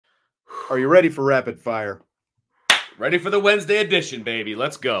Are you ready for rapid fire? Ready for the Wednesday edition, baby.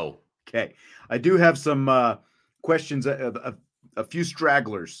 Let's go. Okay. I do have some questions, a few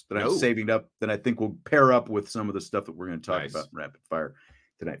stragglers that I'm saving up that I think will pair up with some of the stuff that we're going to talk about in rapid fire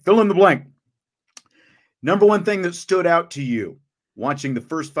tonight. Fill in the blank. Number one thing that stood out to you watching the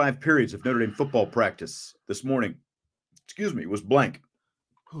first 5 periods of Notre Dame football practice this morning, was blank.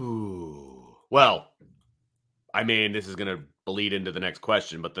 Ooh. Well, I mean, this is going to bleed into the next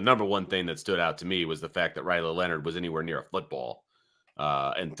question, but the number one thing that stood out to me was the fact that Riley Leonard was anywhere near a football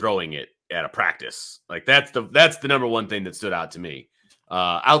and throwing it at a practice. Like that's the number one thing that stood out to me.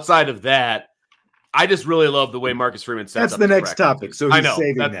 Outside of that, I just really love the way Marcus Freeman sets up. That's the next topic. So he's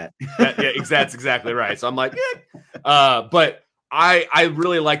saving that. Yeah, that's exactly right. So I'm like, but I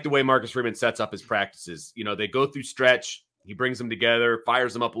really like the way Marcus Freeman sets up his practices. You know, they go through stretch, he brings them together,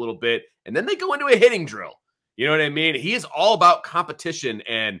 fires them up a little bit, and then they go into a hitting drill. You know what I mean? He is all about competition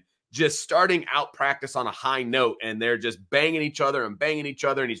and just starting out practice on a high note, and they're just banging each other, and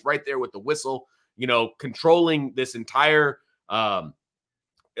he's right there with the whistle, you know, controlling this entire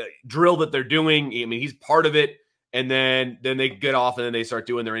drill that they're doing. I mean, he's part of it, and then they get off, and then they start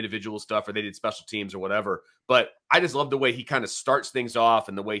doing their individual stuff, or they did special teams or whatever. But I just love the way he kind of starts things off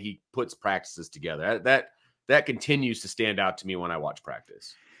and the way he puts practices together. That continues to stand out to me when I watch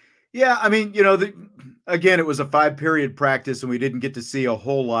practice. Yeah, I mean, you know, again, it was a 5-period practice, and we didn't get to see a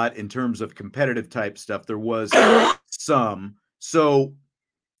whole lot in terms of competitive type stuff. There was some. So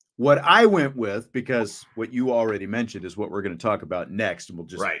what I went with, because what you already mentioned is what we're going to talk about next, and we'll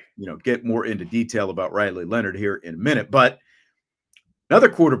just, you know, get more into detail about Riley Leonard here in a minute. But another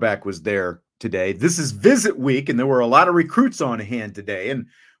quarterback was there today. This is visit week, and there were a lot of recruits on hand today. And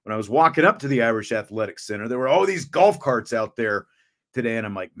when I was walking up to the Irish Athletic Center, there were all these golf carts out there today, and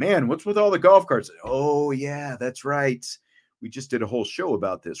I'm like, man, what's with all the golf carts? Oh yeah, that's right. We just did a whole show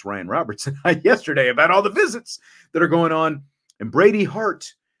about this, Ryan Roberts and I, yesterday, about all the visits that are going on. And Brady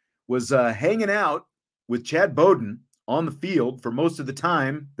Hart was hanging out with Chad Bowden on the field for most of the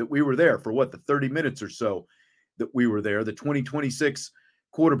time that we were there, for the 30 minutes or so that we were there. The 2026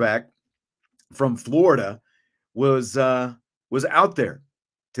 quarterback from Florida was out there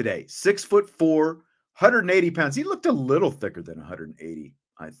today. 6'4", 180 pounds. He looked a little thicker than 180,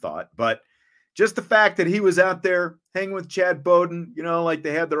 I thought. But just the fact that he was out there hanging with Chad Bowden, you know, like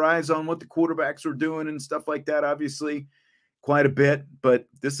they had their eyes on what the quarterbacks were doing and stuff like that, obviously quite a bit. But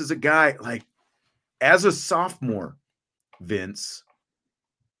this is a guy, like, as a sophomore, Vince,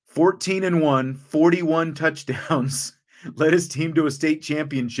 14-1, 41 touchdowns, led his team to a state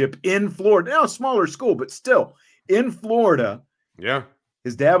championship in Florida. Now, a smaller school, but still in Florida. Yeah.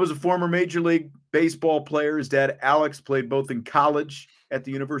 His dad was a former Major League Baseball player. His dad, Alex, played both in college at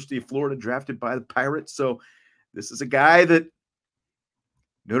the University of Florida, drafted by the Pirates. So this is a guy that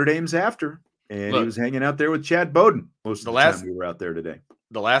Notre Dame's after. And he was hanging out there with Chad Bowden most of the time we were out there today.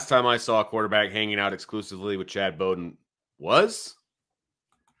 The last time I saw a quarterback hanging out exclusively with Chad Bowden was,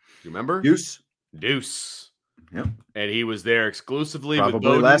 do you remember? Deuce. Yep. And he was there exclusively with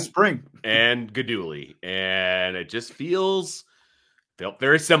Bowden last spring. And Gaduli. And it just felt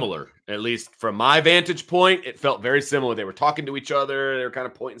very similar, at least from my vantage point. It felt very similar. They were talking to each other. They were kind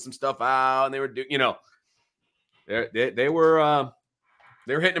of pointing some stuff out, and they were doing, you know, they were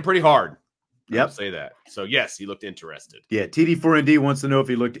hitting him pretty hard. Yep. I'll say that. So yes, he looked interested. Yeah, TD4ND wants to know if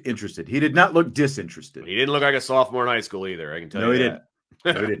he looked interested. He did not look disinterested. He didn't look like a sophomore in high school either. I can tell you that.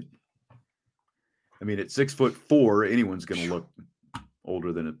 No, he didn't. I mean, at 6'4", anyone's going to look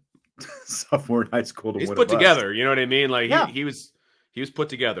older than a sophomore in high school. He's put together. You know what I mean? Like he was put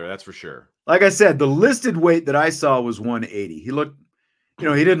together. That's for sure. Like I said, the listed weight that I saw was 180. He looked, you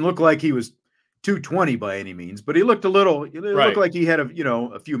know, he didn't look like he was 220 by any means, but he looked looked like he had a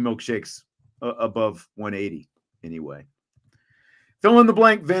few milkshakes above 180 anyway. Fill in the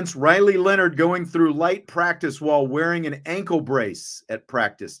blank, Vince. Riley Leonard going through light practice while wearing an ankle brace at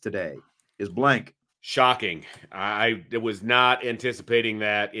practice today is blank. Shocking. I was not anticipating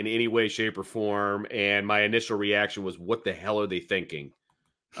that in any way, shape, or form, and my initial reaction was, "What the hell are they thinking?"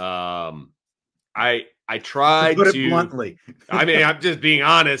 I tried to put it bluntly. I mean, I'm just being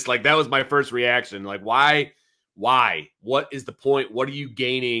honest. Like, that was my first reaction. Like, why? What is the point? What are you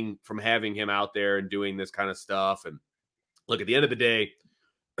gaining from having him out there and doing this kind of stuff? And look, at the end of the day,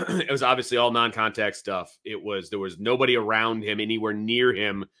 it was obviously all non-contact stuff. There was nobody around him, anywhere near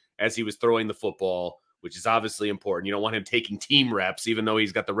him, as he was throwing the football, which is obviously important. You don't want him taking team reps, even though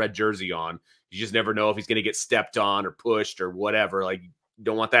he's got the red jersey on. You just never know if he's going to get stepped on or pushed or whatever. Like, you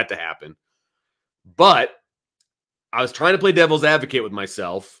don't want that to happen. But I was trying to play devil's advocate with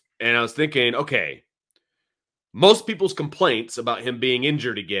myself, and I was thinking, okay, most people's complaints about him being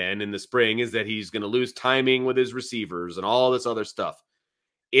injured again in the spring is that he's going to lose timing with his receivers and all this other stuff.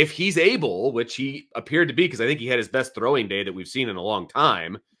 If he's able, which he appeared to be, because I think he had his best throwing day that we've seen in a long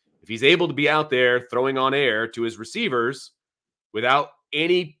time, if he's able to be out there throwing on air to his receivers without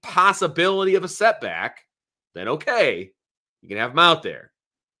any possibility of a setback, then okay, you can have him out there.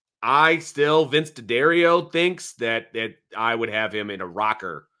 Vince D'Addario thinks that I would have him in a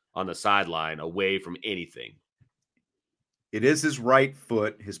rocker on the sideline away from anything. It is his right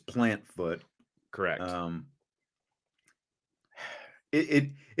foot, his plant foot. Correct.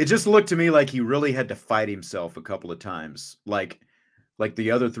 It just looked to me like he really had to fight himself a couple of times. Like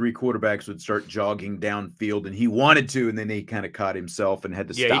the other three quarterbacks would start jogging downfield, and he wanted to, and then he kind of caught himself and had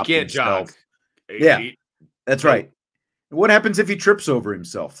to stop he can't himself. jog. Yeah, that's right. What happens if he trips over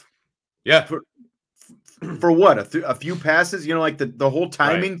himself? Yeah. For what? A few passes? You know, like the whole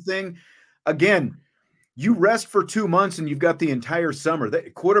timing thing. Again, you rest for 2 months and you've got the entire summer.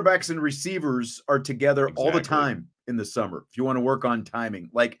 Quarterbacks and receivers are together all the time in the summer if you want to work on timing.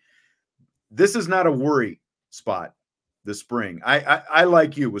 Like, this is not a worry spot this spring. I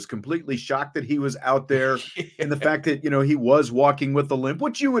like you, was completely shocked that he was out there and the fact that, you know, he was walking with a limp,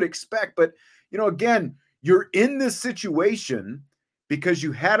 which you would expect. But, you know, again, you're in this situation because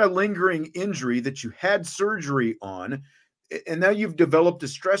you had a lingering injury that you had surgery on, and now you've developed a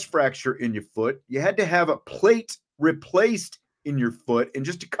stress fracture in your foot. You had to have a plate replaced in your foot, and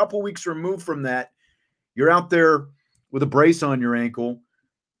just a couple weeks removed from that, you're out there with a brace on your ankle,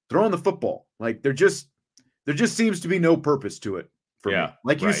 throwing the football. Like, there just seems to be no purpose to it for me.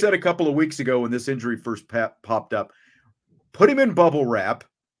 Like you said a couple of weeks ago when this injury first popped up, put him in bubble wrap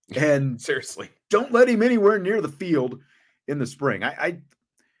and seriously, don't let him anywhere near the field in the spring.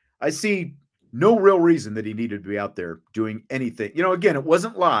 I see no real reason that he needed to be out there doing anything. You know, again, it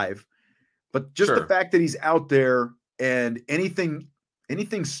wasn't live, but just the fact that he's out there and anything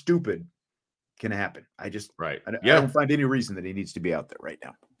stupid can happen. I don't find any reason that he needs to be out there right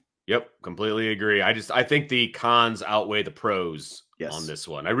now. Yep, completely agree. I think the cons outweigh the pros on this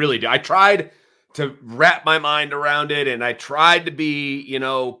one. I really do. I tried to wrap my mind around it, and I tried to be, you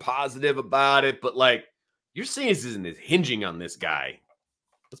know, positive about it, but like, your season is hinging on this guy.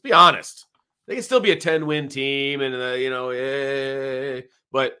 Let's be honest. They can still be a 10-win team, and you know,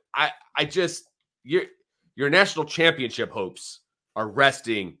 but I just your national championship hopes are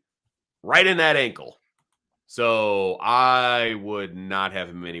resting right in that ankle. So I would not have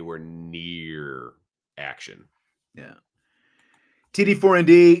him anywhere near action. Yeah.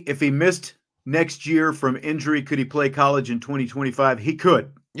 TD4ND, if he missed next year from injury, could he play college in 2025? He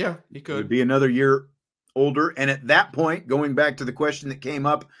could. Yeah, he could. He would be another year older. And at that point, going back to the question that came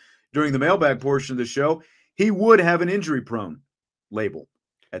up during the mailbag portion of the show, he would have an injury prone label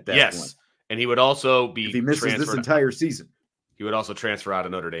at that point. And he would also be, if he misses this entire season, he would also transfer out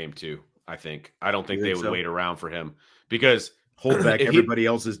of Notre Dame too. I don't think they would wait around for him, because hold back everybody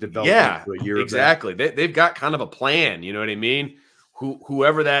else's development for a year. Exactly. They've got kind of a plan. You know what I mean?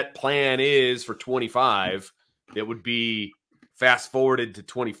 Whoever that plan is for 25, it would be fast forwarded to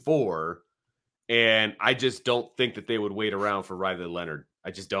 24. And I just don't think that they would wait around for Riley Leonard.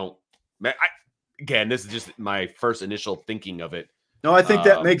 I just don't. Again, this is just my first initial thinking of it. No, I think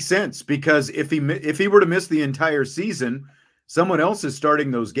that makes sense, because if he were to miss the entire season, someone else is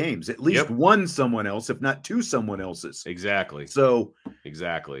starting those games. At least one someone else, if not two someone else's. Exactly. So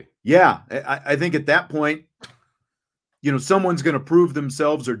exactly. Yeah, I think at that point, you know, someone's going to prove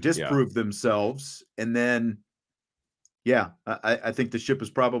themselves or disprove themselves, and then. Yeah, I think the ship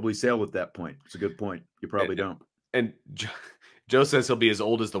has probably sailed at that point. It's a good point. You probably don't. And Joe says he'll be as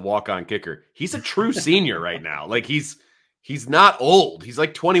old as the walk-on kicker. He's a true senior right now. Like, he's not old. He's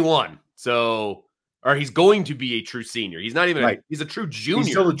like 21. So, or he's going to be a true senior. He's not even he's a true junior.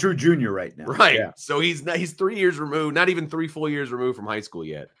 He's still a true junior right now. Right. Yeah. So he's 3 years removed, not even 3 full years removed from high school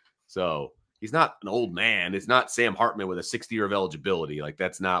yet. So he's not an old man. It's not Sam Hartman with a 60 year of eligibility. Like,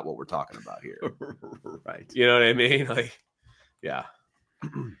 that's not what we're talking about here. Right. You know what I mean? Like, yeah.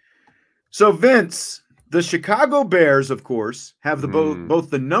 So, Vince, the Chicago Bears, of course, have both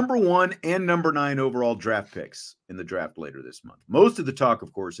the #1 and #9 overall draft picks in the draft later this month. Most of the talk,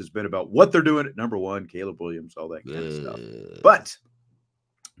 of course, has been about what they're doing at #1, Caleb Williams, all that kind of stuff. But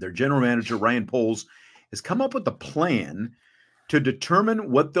their general manager, Ryan Poles, has come up with a plan to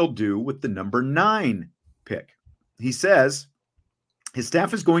determine what they'll do with the #9 pick. He says his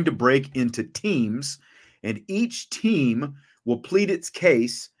staff is going to break into teams, and each team will plead its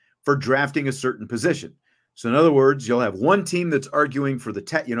case for drafting a certain position. So in other words, you'll have one team that's arguing for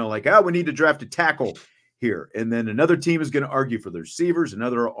the we need to draft a tackle here. And then another team is going to argue for the receivers.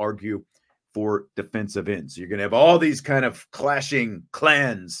 Another will argue for defensive ends. You're going to have all these kind of clashing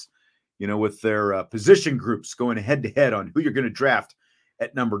clans, you know, with their position groups going head to head on who you're going to draft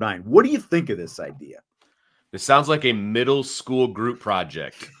at number 9. What do you think of this idea? It sounds like a middle school group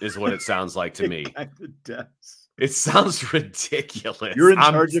project is what it sounds like to me. It kind of does. It sounds ridiculous. You're in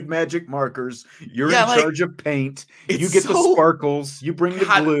charge of magic markers. You're in charge of paint. You get the sparkles. You bring the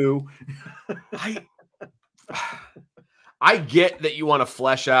glue. I get that you want to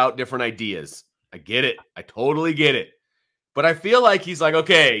flesh out different ideas. I get it. I totally get it. But I feel like he's like,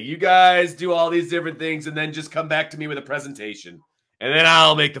 okay, you guys do all these different things and then just come back to me with a presentation. And then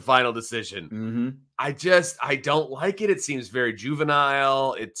I'll make the final decision. Mm-hmm. I don't like it. It seems very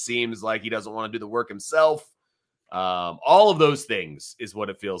juvenile. It seems like he doesn't want to do the work himself. All of those things is what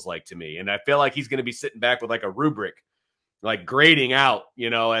it feels like to me. And I feel like he's going to be sitting back with like a rubric, like grading out,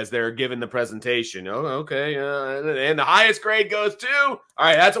 you know, as they're giving the presentation. Oh, okay. And the highest grade goes to, all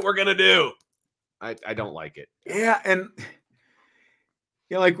right, that's what we're going to do. I don't like it. Yeah. And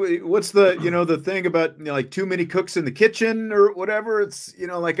you know, like, what's the, you know, the thing about, you know, like too many cooks in the kitchen or whatever? It's, you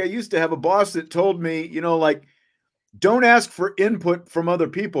know, like I used to have a boss that told me, you know, like, don't ask for input from other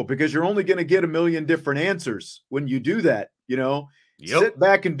people because you're only going to get a million different answers when you do that. You know, sit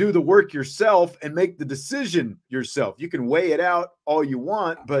back and do the work yourself and make the decision yourself. You can weigh it out all you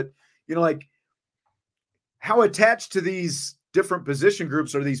want, but, you know, like, how attached to these different position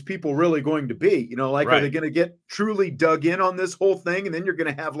groups are these people really going to be? You know, like, are they going to get truly dug in on this whole thing? And then you're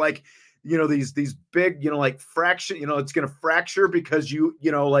going to have like, you know, these big, you know, like fraction, you know, it's going to fracture because you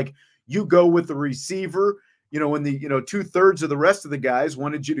know, like you go with the receiver, you know, when the, you know, 2/3 of the rest of the guys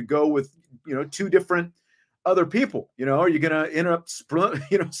wanted you to go with, you know, 2 different other people, you know, are you going to end up,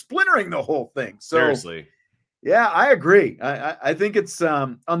 splintering the whole thing? So seriously. Yeah, I agree. I think it's,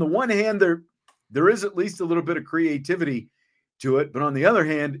 on the one hand, there is at least a little bit of creativity to it, but on the other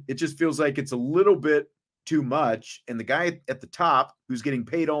hand, it just feels like it's a little bit too much. And the guy at the top who's getting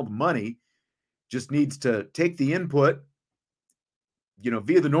paid all the money just needs to take the input, you know,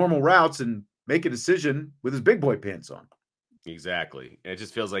 via the normal routes and make a decision with his big boy pants on. Exactly. It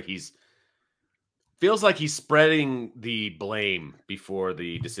just feels like he's spreading the blame before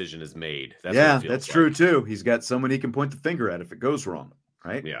the decision is made. That's true too. He's got someone he can point the finger at if it goes wrong,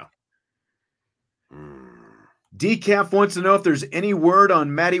 right? Yeah. Decaf wants to know if there's any word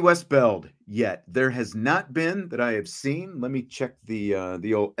on Matty Westbeld yet. There has not been that I have seen. Let me check the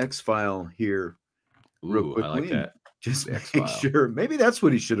old X-File here real quickly. I like that. Just make sure. Maybe that's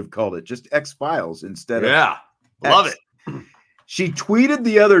what he should have called it. Just X-Files instead of love it. She tweeted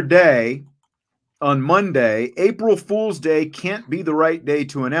the other day on Monday, April Fool's Day can't be the right day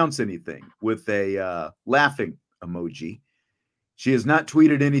to announce anything, with a laughing emoji. She has not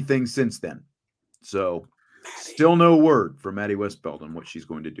tweeted anything since then. So still no word from Matty Westbeld on what she's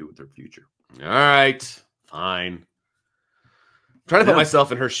going to do with her future. All right. Fine. I'm trying to put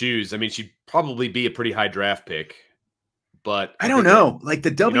myself in her shoes. I mean, she'd probably be a pretty high draft pick, but I don't know. Like the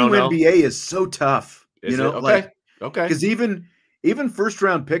WNBA is so tough. Is you know, okay. Because even first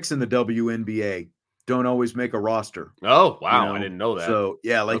round picks in the WNBA don't always make a roster. Oh, wow. You know? I didn't know that. So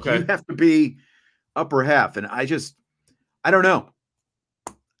yeah, like you have to be upper half. And I don't know.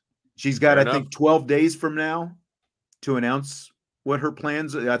 She's got, I think, 12 days from now to announce what her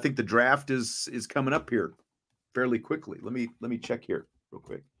plans. I think the draft is coming up here fairly quickly. Let me check here real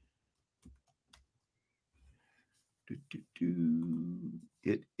quick.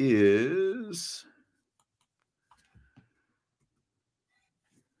 It is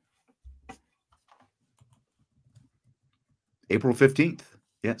April 15th.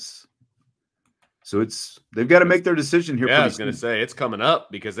 Yes. So they've got to make their decision here. Yeah, I was going to say it's coming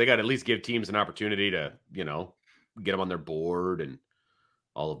up because they got to at least give teams an opportunity to, you know, get them on their board and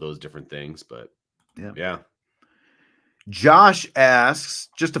all of those different things. But yeah. Josh asks,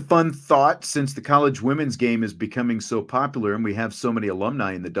 just a fun thought, since the college women's game is becoming so popular and we have so many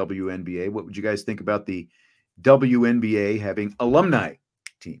alumni in the WNBA, what would you guys think about the WNBA having alumni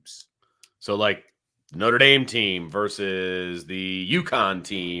teams? So like Notre Dame team versus the UConn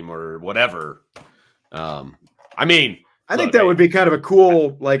team or whatever. I mean, I think that would be kind of a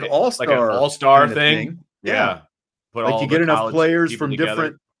cool, like all-star, like an all-star thing. Yeah. Put like all you get enough players from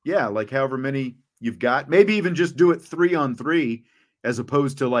together. different, like however many you've got. Maybe even just do it 3-on-3 as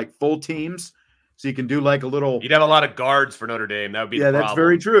opposed to like full teams. So you can do like a little. You'd have a lot of guards for Notre Dame. That would be the problem. That's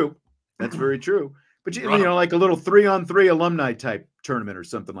very true. That's very true. But you know, like a little 3-on-3 alumni type tournament or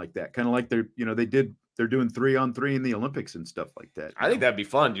something like that. Kind of like they're doing 3-on-3 in the Olympics and stuff like that. I think that'd be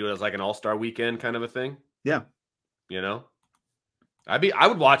fun. Do it as like an all-star weekend kind of a thing. Yeah. You know, I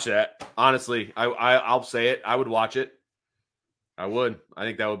would watch that. Honestly, I'll say it. I would watch it. I would. I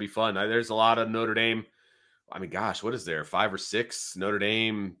think that would be fun. There's a lot of Notre Dame. I mean, gosh, what is there? 5 or 6 Notre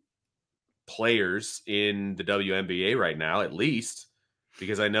Dame players in the WNBA right now, at least,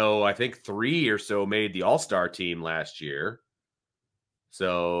 because I think 3 or so made the All-Star team last year.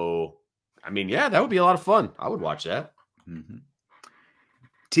 So, I mean, yeah, that would be a lot of fun. I would watch that. Mm-hmm.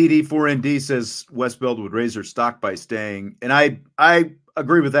 TD4ND says Westbeld would raise her stock by staying, and I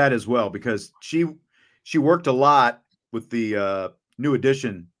agree with that as well, because she worked a lot with the new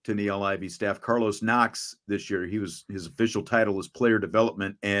addition to Neil Ivy's staff, Carlos Knox, this year. His official title is player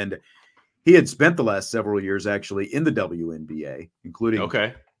development, and he had spent the last several years actually in the WNBA,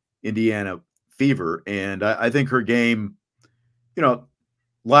 including Indiana Fever, and I think her game, a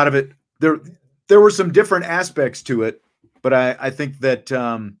lot of it, there were some different aspects to it, but I think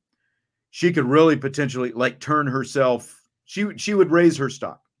that she could really potentially turn herself. She would raise her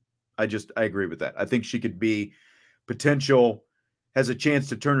stock. I agree with that. I think she could be has a chance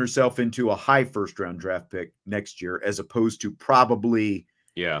to turn herself into a high first-round draft pick next year, as opposed to probably,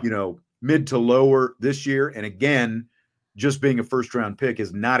 mid to lower this year. And again, just being a first-round pick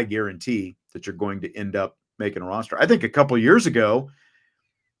is not a guarantee that you're going to end up making a roster. I think a couple of years ago,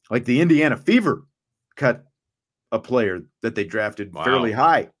 the Indiana Fever cut a player that they drafted fairly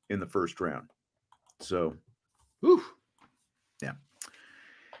high in the first round. So, yeah.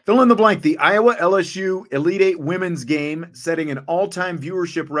 Fill in the blank. The Iowa LSU Elite 8 women's game, setting an all-time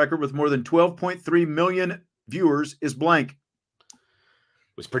viewership record with more than 12.3 million viewers, is blank.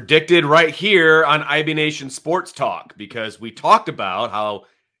 Was predicted right here on IB Nation Sports Talk, because we talked about how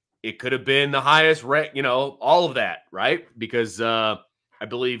it could have been the highest rank, all of that, right? Because I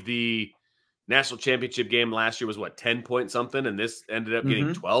believe the national championship game last year was 10 point something, and this ended up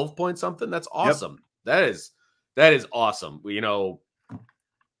getting 12 point something. That's awesome. Yep. That is awesome.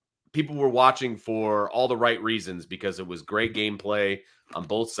 People were watching for all the right reasons, because it was great gameplay on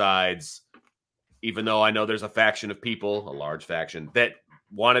both sides. Even though I know there's a faction of people, a large faction, that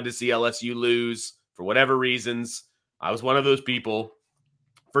wanted to see LSU lose for whatever reasons. I was one of those people,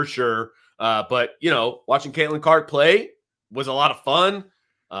 for sure. But watching Caitlin Clark play was a lot of fun.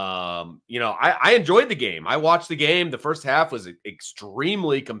 I enjoyed the game. I watched the game. The first half was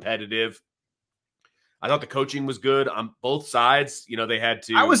extremely competitive. I thought the coaching was good on both sides. They had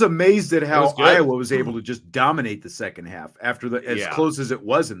to. I was amazed at how Iowa was able to just dominate the second half after as close as it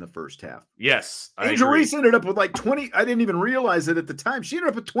was in the first half. Yes. Angel Reese ended up with 20. I didn't even realize it at the time. She ended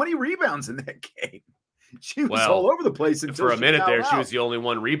up with 20 rebounds in that game. She was all over the place until for a minute there. She was the only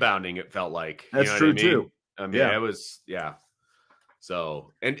one rebounding, it felt like. That's true too. I mean, it was,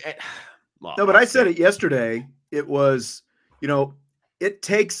 So, no, but I said it yesterday. It was, it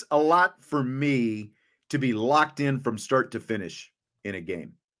takes a lot for me to be locked in from start to finish in a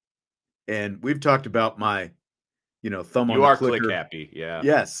game. And we've talked about my, thumb on the clicker. Click happy. Yeah.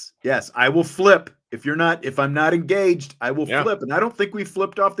 Yes. I will flip. If I'm not engaged, I will flip. And I don't think we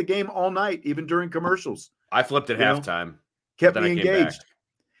flipped off the game all night, even during commercials. I flipped at halftime. Kept me engaged.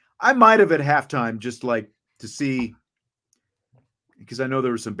 I might have at halftime, just to see, because I know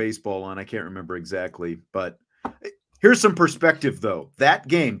there was some baseball on. I can't remember exactly, but here's some perspective though. That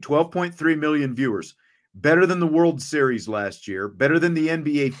game, 12.3 million viewers, better than the World Series last year, better than the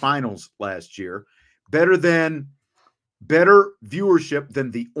NBA Finals last year, better viewership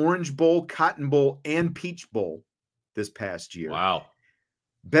than the Orange Bowl, Cotton Bowl, and Peach Bowl this past year. Wow.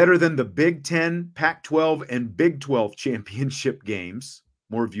 Better than the Big Ten, Pac-12, and Big 12 championship games.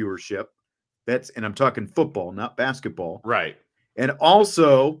 More viewership. And I'm talking football, not basketball. Right. And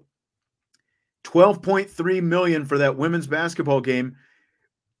also 12.3 million for that women's basketball game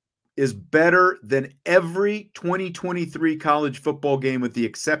is better than every 2023 college football game, with the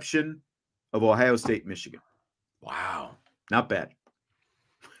exception of Ohio State, Michigan. Wow. Not bad.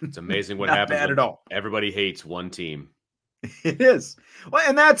 It's amazing what happens. Not bad at all. Everybody hates one team. It is. Well,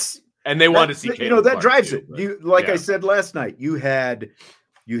 and they want to see Caitlin that drives too, it. I said last night, you had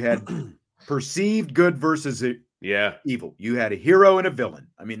perceived good versus evil. You had a hero and a villain.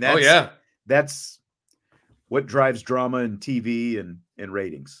 I mean, that's what drives drama and TV and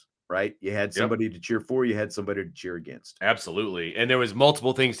ratings, right? You had somebody to cheer for, you had somebody to cheer against. Absolutely. And there was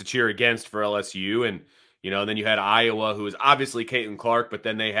multiple things to cheer against for LSU. And, then you had Iowa, who was obviously Caitlin Clark, but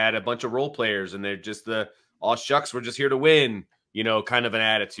then they had a bunch of role players, and they're just all shucks, we're just here to win, kind of an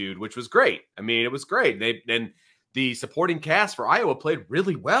attitude, which was great. I mean, it was great. And the supporting cast for Iowa played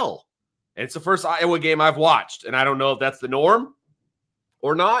really well. And it's the first Iowa game I've watched, and I don't know if that's the norm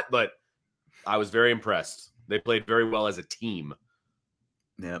or not, but I was very impressed. They played very well as a team.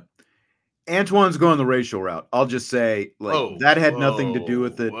 Yeah. Antoine's going the racial route. I'll just say, that had nothing to do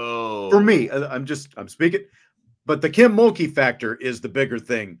with it. For me, I'm speaking. But the Kim Mulkey factor is the bigger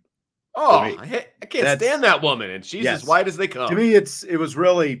thing. Oh, I can't stand that woman, and she's as white as they come. To me, it was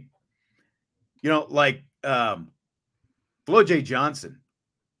really, like Flo J. Johnson,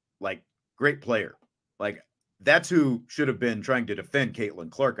 like great player. Like that's who should have been trying to defend Caitlin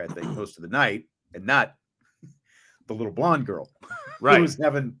Clark, I think, most of the night, and not the little blonde girl who was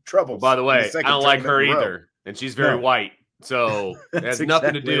having trouble. By the way, I don't like her either, and she's very white, so it has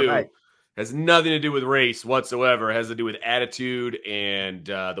nothing to do. Right. Has nothing to do with race whatsoever. It has to do with attitude and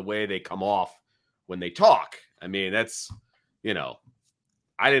the way they come off when they talk. I mean, that's,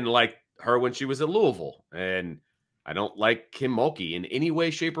 I didn't like her when she was at Louisville, and I don't like Kim Mulkey in any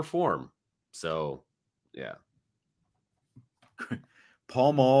way, shape, or form. So, yeah.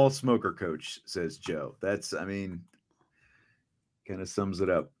 Paul Mall smoker coach, says Joe. That's, kind of sums it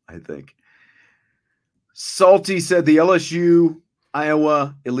up, I think. Salty said the LSU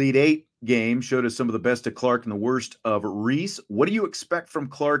Iowa Elite 8 game showed us some of the best of Clark and the worst of Reese. What do you expect from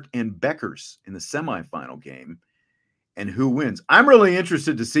Clark and Beckers in the semifinal game, and who wins? I'm really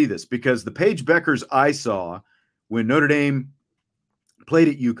interested to see this because the Paige Beckers I saw when Notre Dame played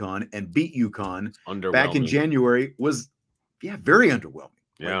at UConn and beat UConn back in January was, very underwhelming.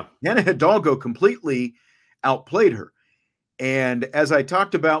 Yeah. Like, Hannah Hidalgo completely outplayed her. And as I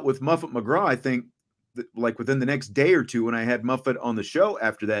talked about with Muffet McGraw, I think like within the next day or two when I had Muffet on the show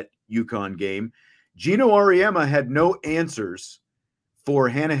after that UConn game, Gino Auriemma had no answers for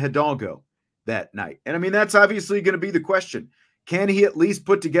Hannah Hidalgo that night. And that's obviously going to be the question. Can he at least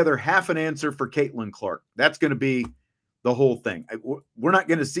put together half an answer for Caitlin Clark? That's going to be the whole thing. We're not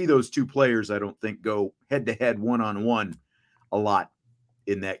going to see those two players, I don't think, go head-to-head, one-on-one a lot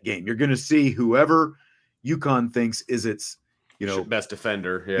in that game. You're going to see whoever UConn thinks is its best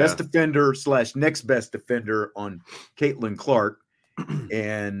defender, best defender / next best defender on Caitlin Clark.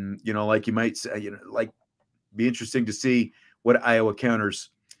 And, like you might say, be interesting to see what Iowa counters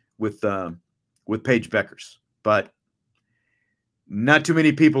with Paige Beckers. But not too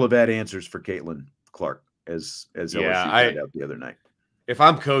many people have had answers for Caitlin Clark as LSU found out the other night. If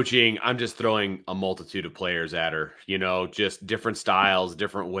I'm coaching, I'm just throwing a multitude of players at her, just different styles,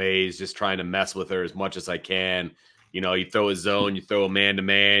 different ways, just trying to mess with her as much as I can. You throw a zone, you throw a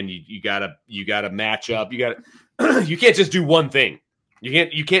man-to-man, you gotta match up. You can't just do one thing.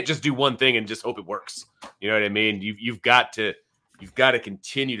 You can't just do one thing and just hope it works. You know what I mean? You've got to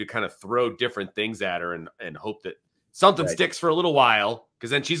continue to kind of throw different things at her and hope that something sticks for a little while, because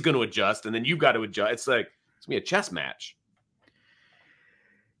then she's going to adjust, and then you've got to adjust. It's like it's gonna be a chess match.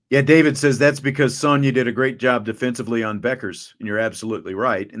 Yeah, David says that's because Sonia did a great job defensively on Beckers, and you're absolutely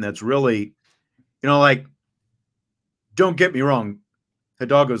right. And that's really, don't get me wrong,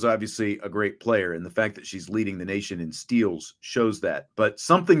 Hidalgo's obviously a great player, and the fact that she's leading the nation in steals shows that. But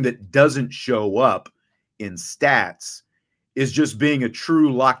something that doesn't show up in stats is just being a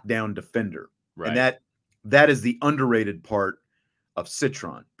true lockdown defender. Right. And that is the underrated part of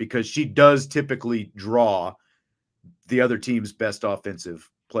Citron, because she does typically draw the other team's best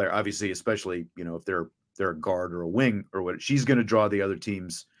offensive player. Obviously, especially, if they're a guard or a wing or what, she's going to draw the other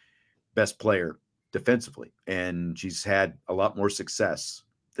team's best player defensively, and she's had a lot more success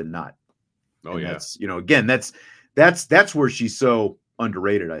than not. Oh, and that's, again, that's where she's so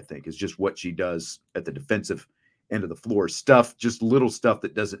underrated, I think, is just what she does at the defensive end of the floor. Stuff, just little stuff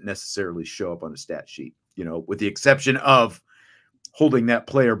that doesn't necessarily show up on a stat sheet, with the exception of holding that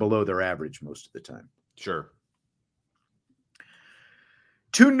player below their average most of the time. Sure.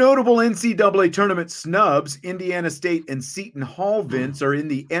 Two notable NCAA tournament snubs, Indiana State and Seton Hall, Vince, are in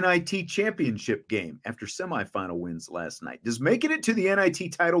the NIT championship game after semifinal wins last night. Does making it to the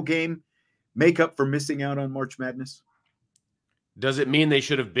NIT title game make up for missing out on March Madness? Does it mean they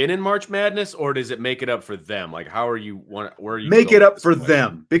should have been in March Madness, or does it make it up for them? Like, where are you make it up for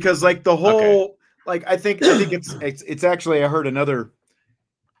them? Because the whole, I think it's actually, I heard another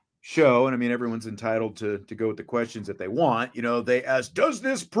show, and everyone's entitled to go with the questions that they want. They asked, does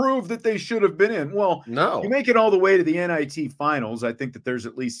this prove that they should have been in? Well, no. You make it all the way to the NIT finals, I think that there's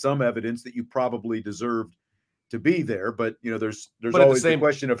at least some evidence that you probably deserved to be there. But there's always the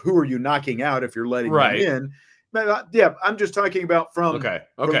question of who are you knocking out if you're letting them in. But, I'm just talking about from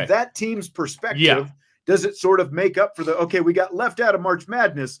that team's perspective. Yeah. Does it sort of make up for we got left out of March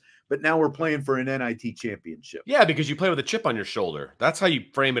Madness, but now we're playing for an NIT championship? Yeah, because you play with a chip on your shoulder. That's how you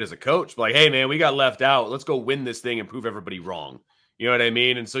frame it as a coach. Like, hey, man, we got left out. Let's go win this thing and prove everybody wrong. You know what I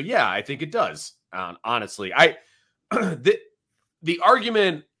mean? And so, yeah, I think it does. Honestly, the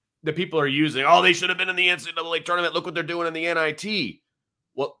argument that people are using, they should have been in the NCAA tournament. Look what they're doing in the NIT.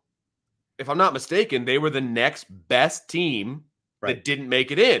 Well, if I'm not mistaken, they were the next best team that didn't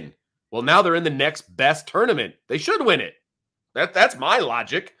make it in. Well, now they're in the next best tournament. They should win it. That's my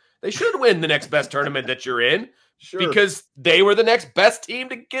logic. They should win the next best tournament that you're in because they were the next best team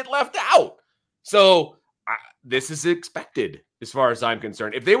to get left out. So this is expected as far as I'm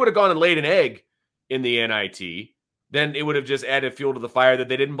concerned. If they would have gone and laid an egg in the NIT, then it would have just added fuel to the fire that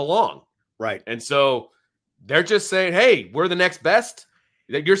they didn't belong. Right. And so they're just saying, hey, we're the next best.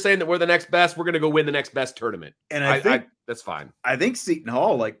 You're saying that we're the next best. We're going to go win the next best tournament. And I think that's fine. I think Seton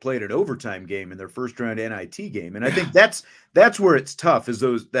Hall played an overtime game in their first round NIT game. And I think that's where it's tough is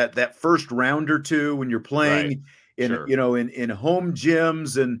that first round or two when you're playing in home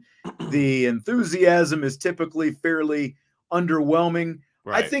gyms and the enthusiasm is typically fairly underwhelming.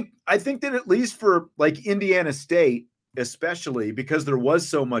 Right. I think that at least for Indiana State, especially because there was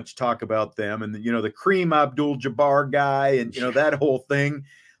so much talk about them and the Kareem Abdul-Jabbar guy and that whole thing,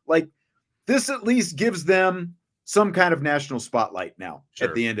 this at least gives them some kind of national spotlight now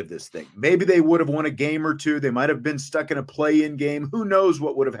at the end of this thing. Maybe they would have won a game or two. They might have been stuck in a play-in game. Who knows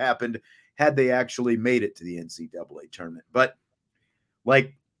what would have happened had they actually made it to the NCAA tournament. But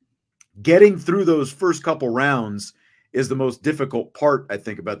getting through those first couple rounds is the most difficult part, I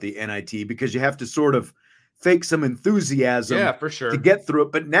think, about the NIT, because you have to sort of fake some enthusiasm for sure to get through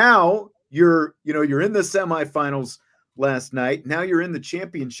it. But now you're in the semifinals last night. Now you're in the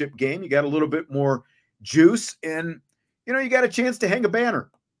championship game. You got a little bit more juice and, you got a chance to hang a banner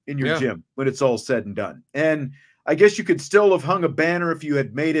in your gym when it's all said and done. And I guess you could still have hung a banner if you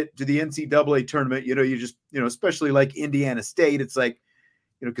had made it to the NCAA tournament. You just, especially like Indiana State, it's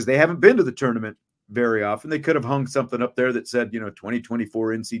because they haven't been to the tournament very often. They could have hung something up there that said, 2024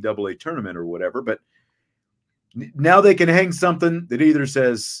 NCAA tournament or whatever. But now they can hang something that either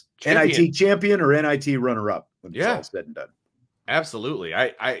says NIT champion or NIT runner-up when it's all said and done. Absolutely.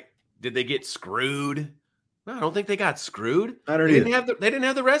 Did they get screwed? No, I don't think they got screwed. I don't either. They didn't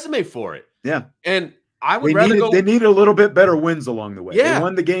have the resume for it. Yeah. And I would rather go. They needed a little bit better wins along the way. Yeah. They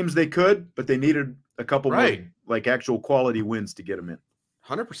won the games they could, but they needed a couple more actual quality wins to get them in.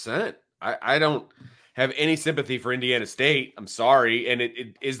 100%. I don't have any sympathy for Indiana State. I'm sorry. And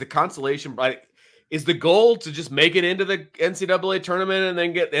it is the consolation, is the goal to just make it into the NCAA tournament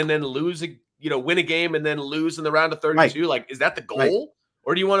and then lose win a game and then lose in the round of 32? Right. Is that the goal? Right.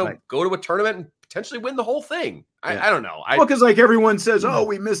 Or do you want to go to a tournament and potentially win the whole thing? I don't know. Because everyone says, oh,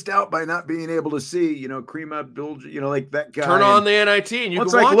 we missed out by not being able to see, Kareem Abdul, that guy. Turn on the NIT and you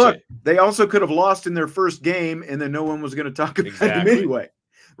can watch it. They also could have lost in their first game and then no one was going to talk about them anyway.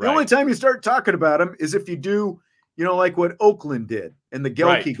 The only time you start talking about them is if you do, like what Oakland did and the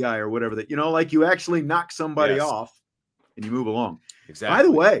Gelke guy or whatever that, you actually knock somebody off and you move along. Exactly. By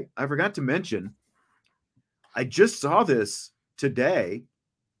the way, I forgot to mention, I just saw this today.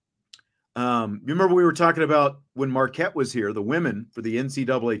 You remember we were talking about when Marquette was here, the women for the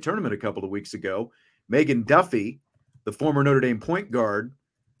NCAA tournament a couple of weeks ago. Megan Duffy, the former Notre Dame point guard,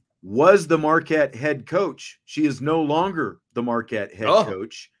 was the Marquette head coach. She is no longer the Marquette head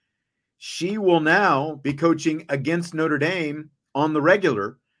coach. She will now be coaching against Notre Dame on the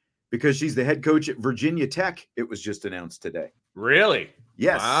regular because she's the head coach at Virginia Tech. It was just announced today. Really?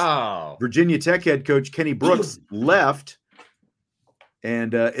 Yes. Wow. Virginia Tech head coach Kenny Brooks left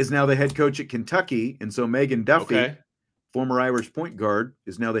and is now the head coach at Kentucky. And so Megan Duffy, former Irish point guard,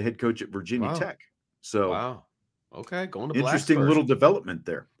 is now the head coach at Virginia Tech. So okay, going to interesting little development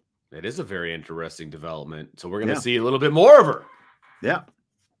there. It is a very interesting development. So we're going to see a little bit more of her. Yeah.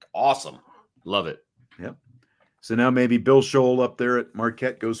 Awesome. Love it. Yep. So now maybe Bill Scholl up there at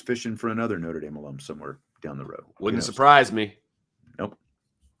Marquette goes fishing for another Notre Dame alum somewhere down the road. Wouldn't surprise me. Nope.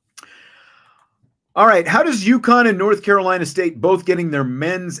 All right. How does UConn and North Carolina State both getting their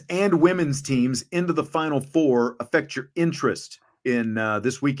men's and women's teams into the Final Four affect your interest in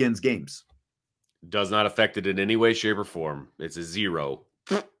this weekend's games? Does not affect it in any way, shape, or form. It's a 0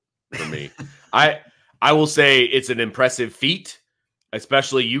 for me. I will say it's an impressive feat,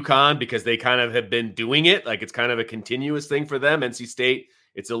 especially UConn, because they kind of have been doing it. It's kind of a continuous thing for them. NC State,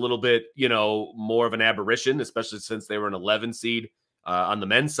 it's a little bit, more of an aberration, especially since they were an 11 seed on the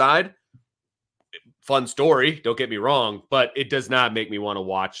men's side. Fun story, don't get me wrong, but it does not make me want to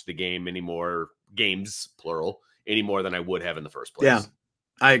watch the game anymore, games, plural, any more than I would have in the first place. Yeah,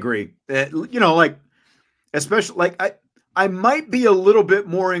 I agree. Especially, I might be a little bit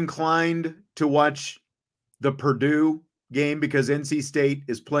more inclined to watch the Purdue game because NC State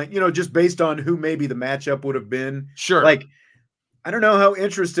is playing, just based on who maybe the matchup would have been. Sure. I don't know how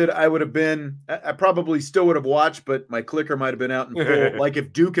interested I would have been. I probably still would have watched, but my clicker might have been out in full.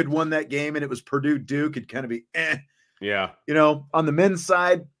 If Duke had won that game and it was Purdue-Duke, it'd kind of be Yeah. On the men's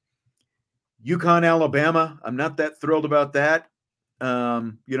side, UConn, Alabama, I'm not that thrilled about that.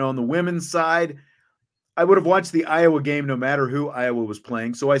 You know, on the women's side, I would have watched the Iowa game no matter who Iowa was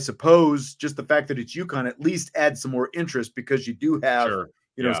playing. So I suppose just the fact that it's UConn at least adds some more interest because you do have, Sure.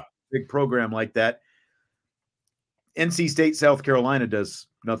 you know, a big program like that. NC State, South Carolina does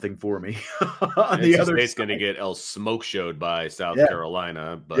nothing for me. On the NC other State's side, going to get smoke showed by South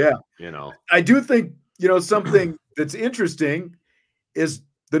Carolina, but you know, I do think, you know, something that's interesting is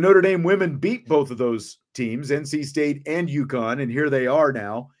the Notre Dame women beat both of those teams, NC State and UConn, and here they are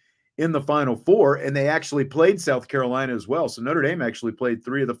now in the Final Four, and they actually played South Carolina as well. So Notre Dame actually played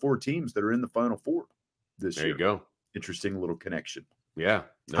 3 of the 4 teams that are in the Final Four this year. There you go. Interesting little connection. Yeah.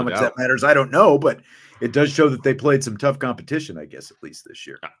 No How much doubt. that matters, I don't know, but it does show that they played some tough competition, I guess, at least this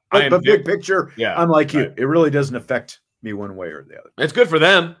year. But big picture, I'm like you. It really doesn't affect me one way or the other. It's good for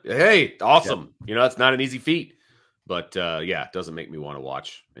them. Hey, awesome. You know, it's not an easy feat. But, yeah, it doesn't make me want to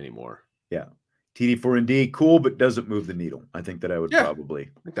watch anymore. Yeah. TD4ND, cool, but doesn't move the needle. I think that I would probably.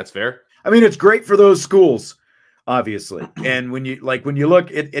 I think that's fair. I mean, it's great for those schools, obviously. And when you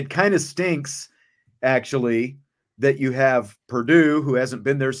look, it kind of stinks, actually, that you have Purdue, who hasn't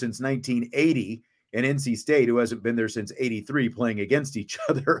been there since 1980, and NC State, who hasn't been there since 83, playing against each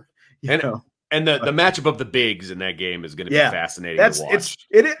other. And the matchup of the bigs in that game is going to be fascinating to watch.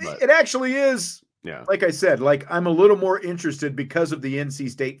 It actually is. Yeah. Like I said, like I'm a little more interested because of the NC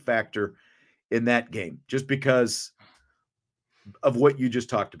State factor in that game, just because of what you just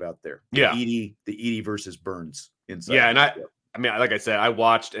talked about there. The Edey versus Burns inside. Yeah, and I mean, like I said, I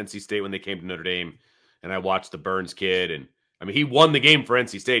watched NC State when they came to Notre Dame, and I watched the Burns kid, and I mean, he won the game for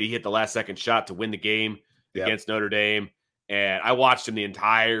NC State. He hit the last second shot to win the game against Notre Dame, and I watched him the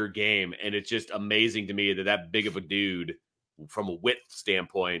entire game, and it's just amazing to me that big of a dude, from a width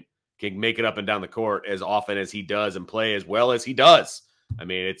standpoint, can make it up and down the court as often as he does and play as well as he does. I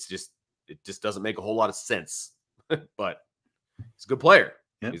mean, it just doesn't make a whole lot of sense, but he's a good player.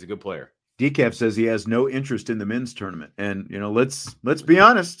 Yep. He's a good player. Decaf says he has no interest in the men's tournament. And, you know, let's be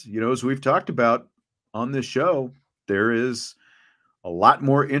honest, you know, as we've talked about on this show, there is a lot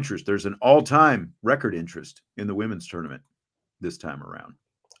more interest. There's an all-time record interest in the women's tournament this time around.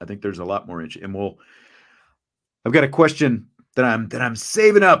 I think there's a lot more interest. And I've got a question that I'm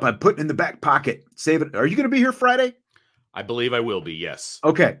saving up. I'm putting in the back pocket. Save it. Are you going to be here Friday? I believe I will be. Yes.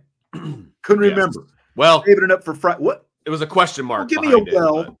 Okay. Couldn't remember. Well, saving it up for Friday. What? It was a question mark. Give me a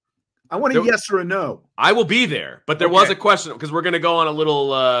well. I want a yes or a no. I will be there, but there was a question because we're going to go on a little,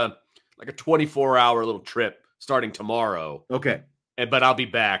 like a 24-hour little trip starting tomorrow. Okay. But I'll be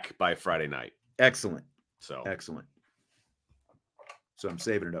back by Friday night. Excellent. Excellent. So I'm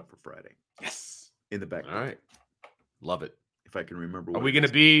saving it up for Friday. Yes. In the back. All right. Love it. If I can remember. Are we going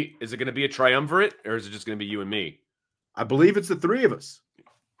to be, is it going to be a triumvirate or is it just going to be you and me? I believe it's the 3 of us.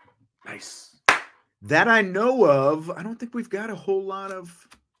 Nice. That I know of. I don't think we've got a whole lot of,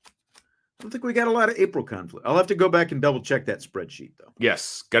 I don't think we got a lot of April conflict. I'll have to go back and double check that spreadsheet though.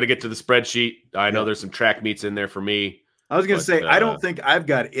 Yes. Got to get to the spreadsheet. I know there's some track meets in there for me. I was going to say, I don't think I've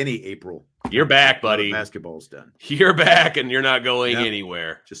got any April. You're back, buddy. Basketball's done. You're back and you're not going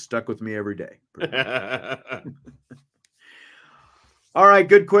anywhere. Just stuck with me every day. All right.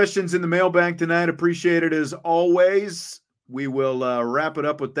 Good questions in the mailbag tonight. Appreciate it as always. We will wrap it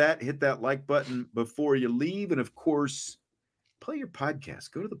up with that. Hit that like button before you leave. And of course, play your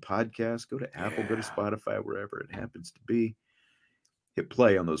podcast. Go to the podcast, go to Apple, go to Spotify, wherever it happens to be. Hit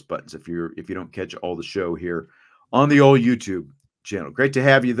play on those buttons if you don't catch all the show here on the old YouTube channel. Great to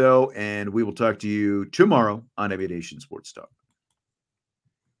have you though, and we will talk to you tomorrow on Aviation Sports Talk.